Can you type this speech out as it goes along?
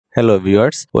Hello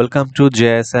viewers, welcome to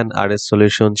GIS RS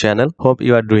Solution Channel. Hope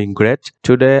you are doing great.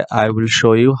 Today I will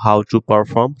show you how to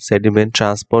perform Sediment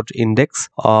Transport Index.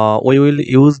 We will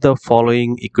use the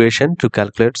following equation to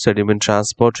calculate Sediment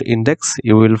Transport Index.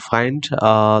 You will find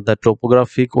the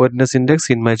topographic wetness index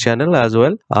in my channel as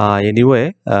well.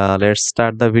 Anyway, let's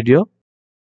start the video.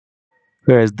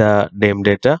 Here is the name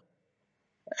data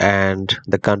and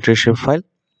the country shape file.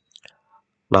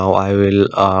 Now I will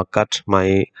cut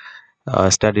my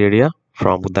study area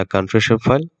from the country shape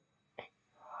file.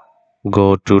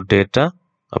 Go to data.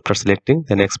 After selecting,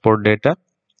 then export data,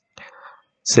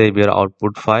 save your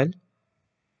output file.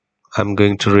 I'm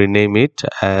going to rename it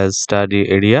as study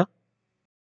area.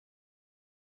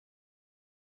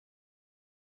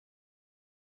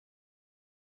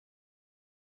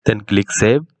 Then click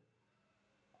save.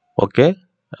 Okay.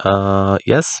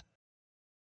 Yes.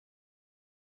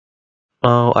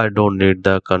 Now I don't need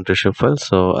the country shape file,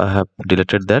 so I have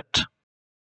deleted that.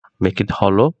 Make it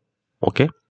hollow. Okay.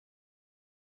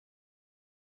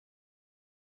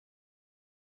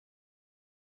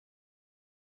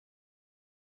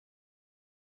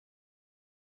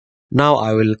 Now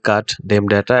I will cut name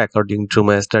data according to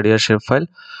my study area shape file.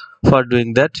 For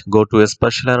doing that, go to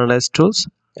Spatial Analyze Tools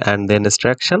and then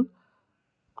Extraction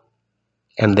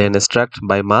and then Extract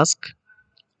by Mask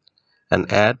and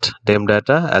add name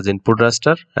data as input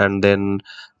raster, and then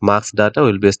marks data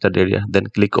will be a study area. Then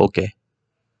click OK.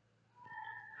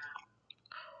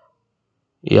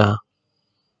 Yeah,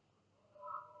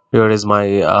 here is my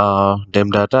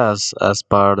name data as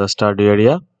per the study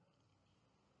area.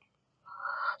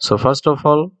 So first of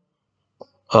all,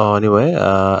 anyway,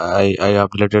 I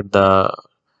have deleted the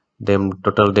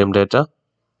total name data.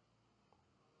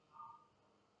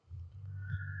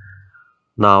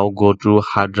 Now go to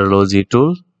hydrology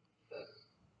tool,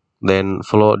 then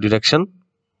flow direction.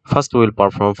 First we will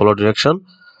perform flow direction,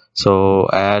 so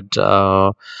add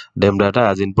name data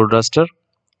as input raster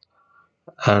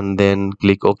and then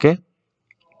click OK.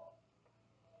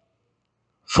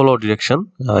 Flow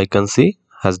direction I can see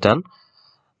has done.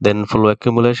 Then flow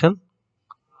accumulation,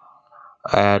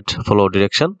 add flow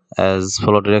direction as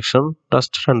flow direction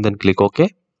raster and then click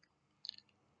OK.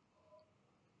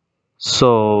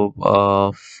 So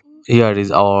here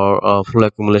is our flow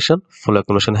accumulation. Flow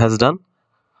accumulation has done,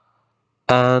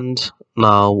 and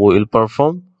now we will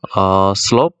perform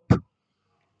slope.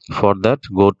 For that,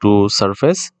 go to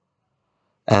surface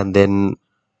and then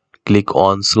click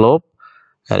on slope,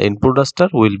 and input raster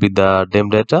will be the name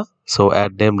data, so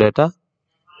add name data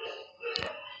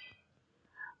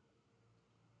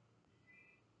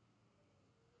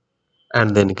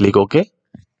and then click OK.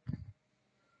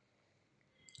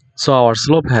 So our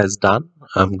slope has done.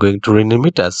 I'm going to rename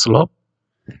it as slope.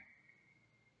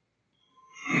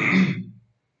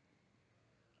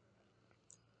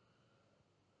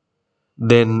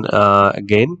 Then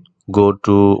again go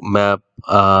to map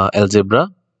algebra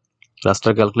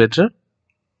raster calculator.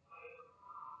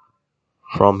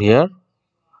 From here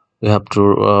we have to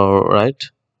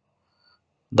write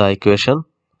the equation,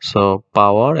 so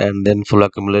power and then full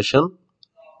accumulation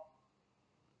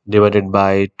divided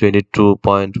by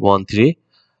 22.13,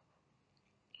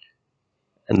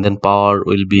 and then power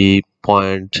will be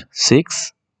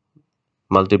 0.6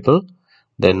 multiple,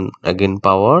 then again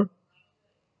power,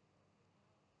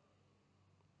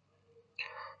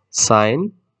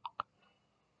 sine,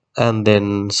 and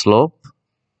then slope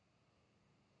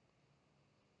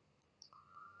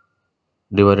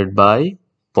divided by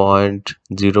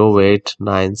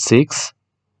 0.0896,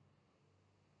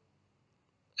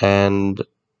 and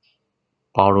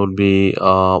power would be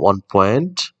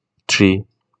 1.3.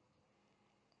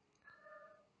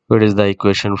 It is the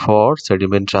equation for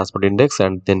sediment transport index,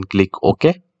 and then click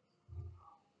OK.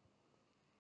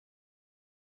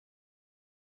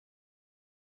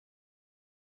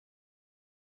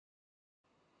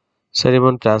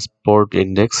 Sediment transport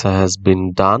index has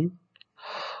been done.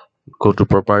 Go to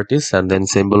properties and then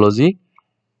symbology,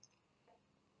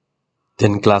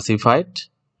 then classified.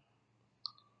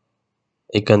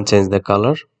 You can change the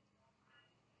color,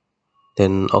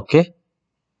 then OK.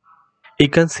 You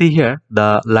can see here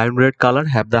the lime red color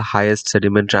have the highest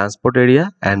sediment transport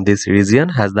area, and this region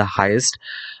has the highest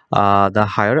the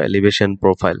higher elevation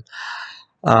profile.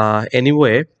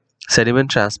 Anyway,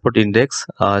 sediment transport index,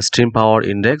 stream power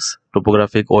index,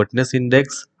 topographic wetness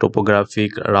index,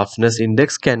 topographic roughness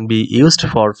index can be used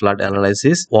for flood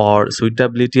analysis or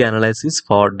suitability analysis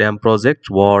for dam project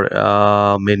or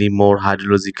many more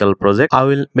hydrological projects. I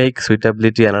will make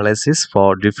suitability analysis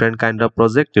for different kind of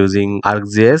project using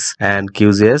ArcGIS and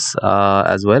QGIS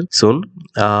as well soon.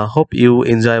 Hope you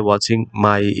enjoy watching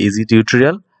my easy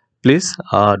tutorial. Please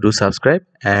do subscribe,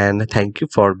 and thank you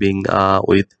for being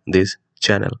with this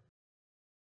channel.